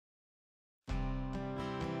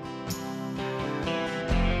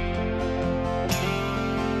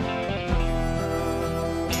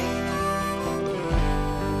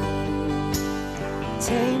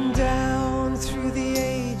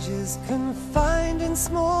confined in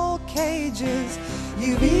small cages.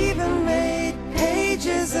 You've even made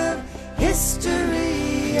pages of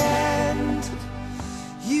history, and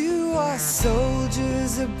you are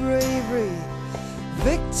soldiers of bravery,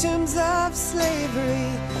 victims of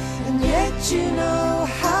slavery, and yet you know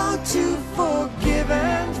how to forgive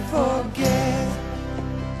and forget.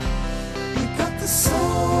 You've got the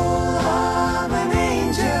soul of an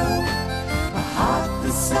angel, a heart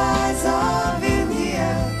the size of India.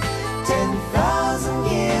 10,000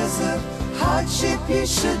 years of hardship you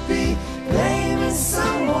should be blaming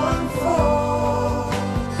someone for,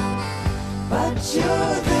 but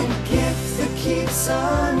you're the gift that keeps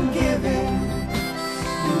on giving.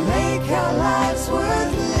 You make our lives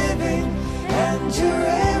worth living, and you're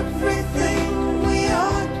everything we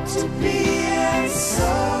ought to be, and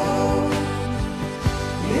so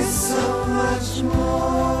you're so much more.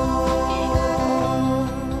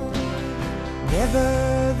 Never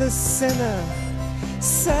the sinner,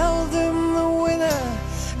 seldom the winner,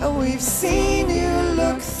 and we've seen you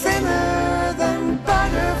look thinner than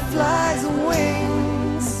butterflies'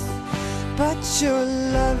 wings, but you're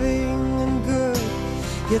loving and good,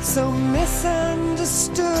 yet so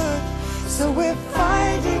misunderstood. So we're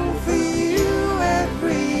fighting for you.